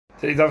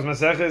Today's Daf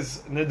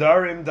Maseches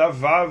Nedarim Daf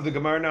Vav. The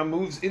Gemara now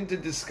moves into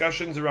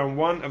discussions around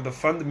one of the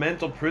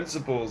fundamental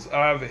principles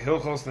of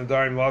Hilchos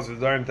Nedarim, laws of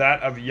Nedarim,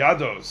 that of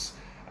Yados.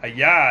 A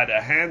yad, a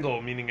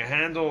handle, meaning a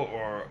handle,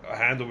 or a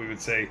handle we would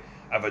say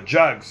of a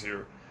jug. So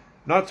you're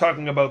not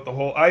talking about the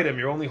whole item,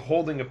 you're only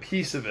holding a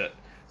piece of it.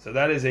 So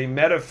that is a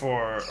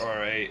metaphor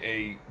or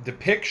a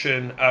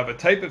depiction of a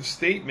type of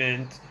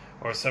statement,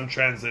 or some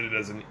translate it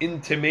as an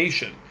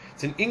intimation.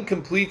 It's an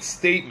incomplete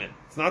statement.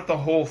 It's not the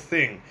whole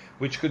thing,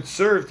 which could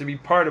serve to be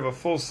part of a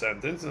full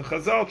sentence. And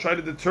Chazal try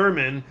to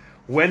determine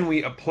when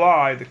we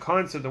apply the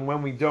concept and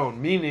when we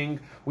don't. Meaning,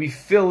 we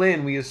fill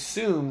in, we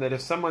assume that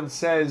if someone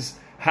says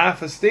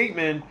half a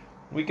statement,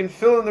 we can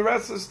fill in the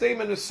rest of the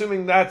statement,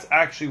 assuming that's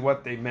actually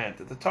what they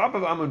meant. At the top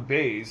of Amud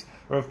Beis,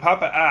 Rav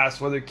Papa asks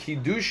whether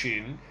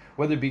Kiddushin,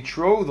 whether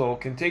betrothal,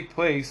 can take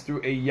place through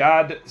a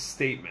yad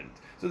statement.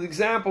 So the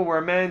example where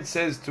a man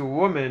says to a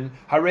woman,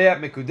 Hareat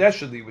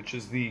Mekudeshali, which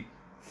is the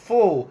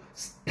full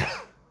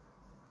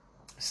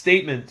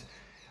statement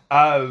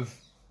of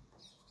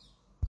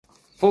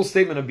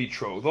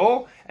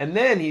betrothal, and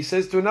then he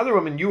says to another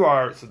woman, you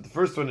are, so the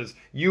first one is,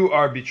 you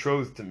are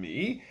betrothed to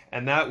me,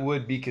 and that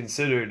would be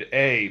considered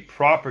a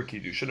proper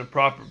kiddushin, a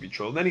proper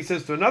betrothal. Then he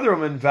says to another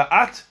woman,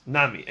 Va'at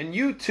nami, and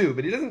you too,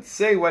 but he doesn't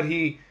say what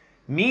he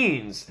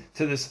means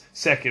to this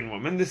second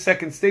woman. This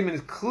second statement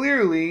is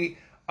clearly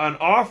an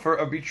offer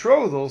of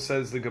betrothal,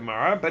 says the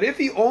Gemara, but if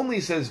he only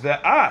says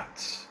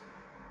Va'at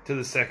to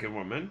the second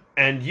woman,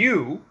 and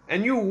you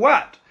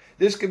what?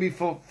 This could be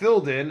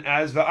fulfilled in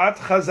as Va'at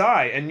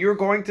Chazai, and you're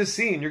going to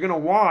see, and you're going to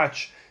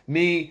watch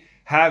me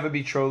have a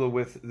betrothal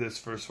with this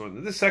first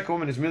one. This second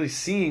woman is really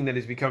seeing that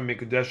he's becoming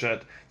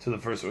Mekudeshet to the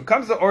first one. It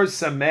comes to Or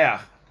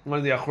Sameach, one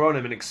of the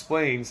Achronim, and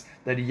explains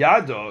that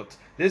Yadot,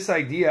 this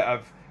idea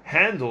of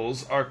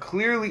handles, are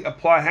clearly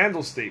applied,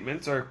 handle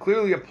statements are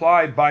clearly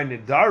applied by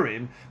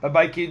Nedarim, but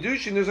by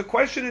Kiddushin there's a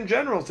question in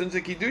general. Since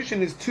a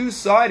Kiddushin is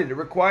two-sided, it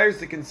requires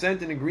the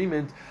consent and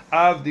agreement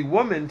of the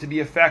woman to be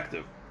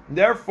effective.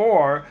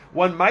 Therefore,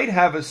 one might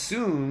have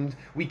assumed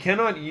we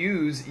cannot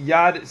use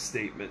yad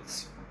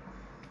statements.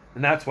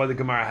 And that's why the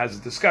Gemara has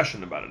a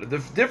discussion about it. The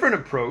different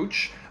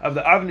approach of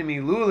the Avnei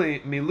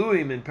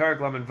Miluim in Perek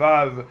Lamed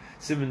Vav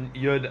Siman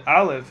Yud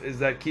Aleph is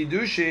that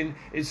Kiddushin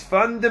is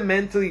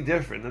fundamentally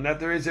different, and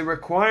that there is a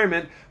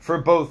requirement for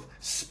both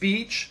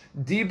speech,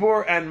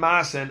 dibur, and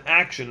masa, and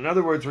action. In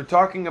other words, we're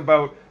talking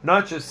about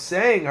not just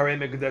saying Harei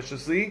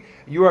Mekudeshes Li,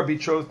 you are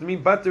betrothed to me,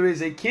 but there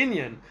is a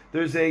kinyan,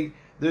 there's a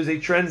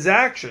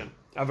transaction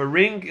of a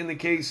ring in the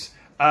case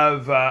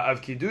of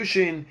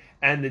Kiddushin,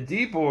 and the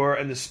dibur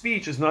and the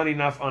speech is not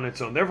enough on its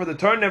own. Therefore, the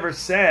Torah never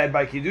said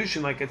by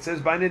Kiddushin, like it says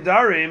by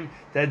Nedarim,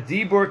 that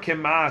dibur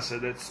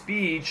kemasa, that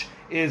speech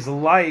is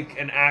like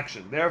an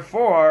action.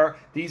 Therefore,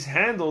 these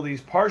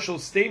partial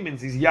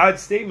statements, these yad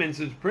statements,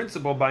 is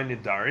principle by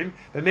Nedarim,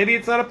 but maybe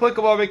it's not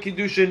applicable by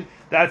Kiddushin.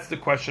 That's the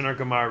question our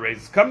Gemara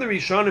raises. Come the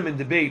Rishonim and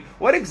debate,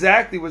 what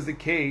exactly was the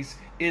case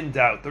in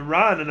doubt? The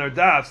Ran in our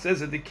Daf says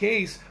that the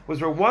case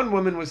was where one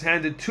woman was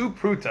handed two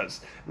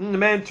prutas. And the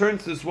man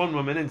turns to this one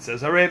woman and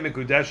says, Harei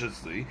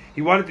Mekudeshes Li.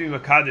 He wanted to be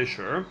Mekadesh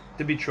her,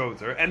 to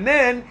betroth her. And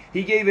then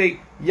he gave a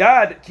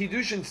Yad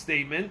Kiddushin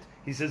statement.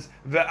 He says,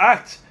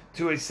 Ve'at,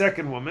 to a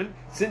second woman.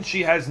 Since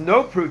she has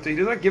no pruta,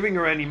 he's not giving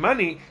her any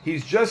money,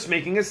 he's just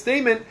making a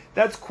statement.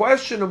 That's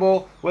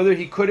questionable whether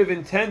he could have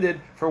intended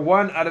for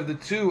one out of the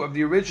two of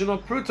the original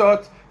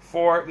prutot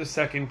for the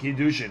second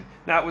Kiddushin.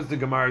 That was the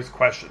Gemara's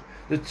question.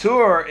 The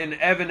Tur in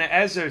Even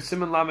Ezer,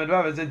 Siman Lamed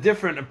Vav, is a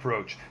different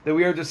approach, that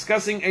we are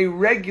discussing a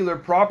regular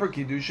proper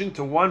Kiddushin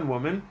to one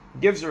woman,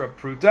 gives her a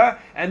pruta,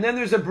 and then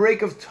there's a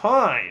break of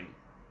time.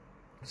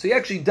 So he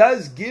actually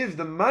does give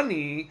the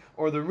money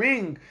or the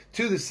ring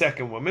to the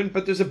second woman,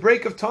 but there's a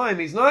break of time.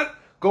 He's not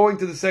going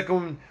to the second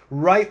woman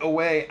right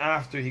away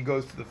after he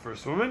goes to the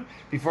first woman,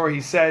 before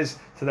he says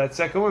to that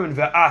second woman,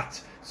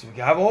 Ve'at. So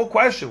we have a whole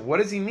question. What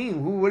does he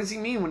mean? What does he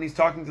mean when he's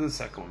talking to the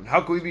second woman?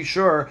 How can we be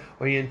sure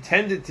what he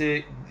intended,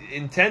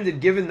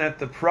 given that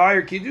the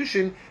prior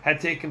Kiddushin had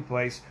taken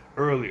place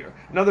earlier?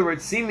 In other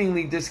words,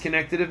 seemingly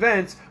disconnected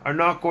events are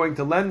not going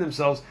to lend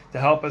themselves to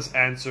help us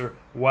answer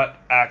what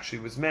actually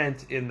was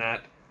meant in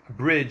that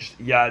abridged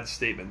yad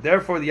statement.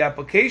 Therefore, the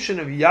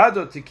application of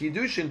yadot to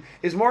kiddushin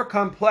is more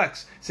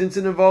complex, since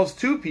it involves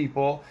two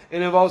people,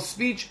 it involves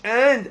speech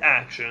and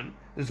action.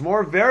 There's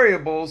more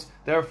variables,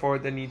 therefore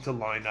they need to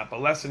line up. A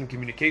lesson in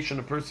communication,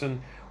 a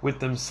person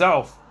within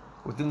themselves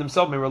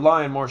may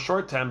rely on more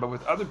shorthand, but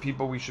with other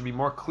people we should be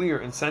more clear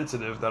and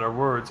sensitive that our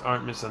words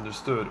aren't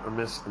misunderstood or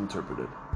misinterpreted.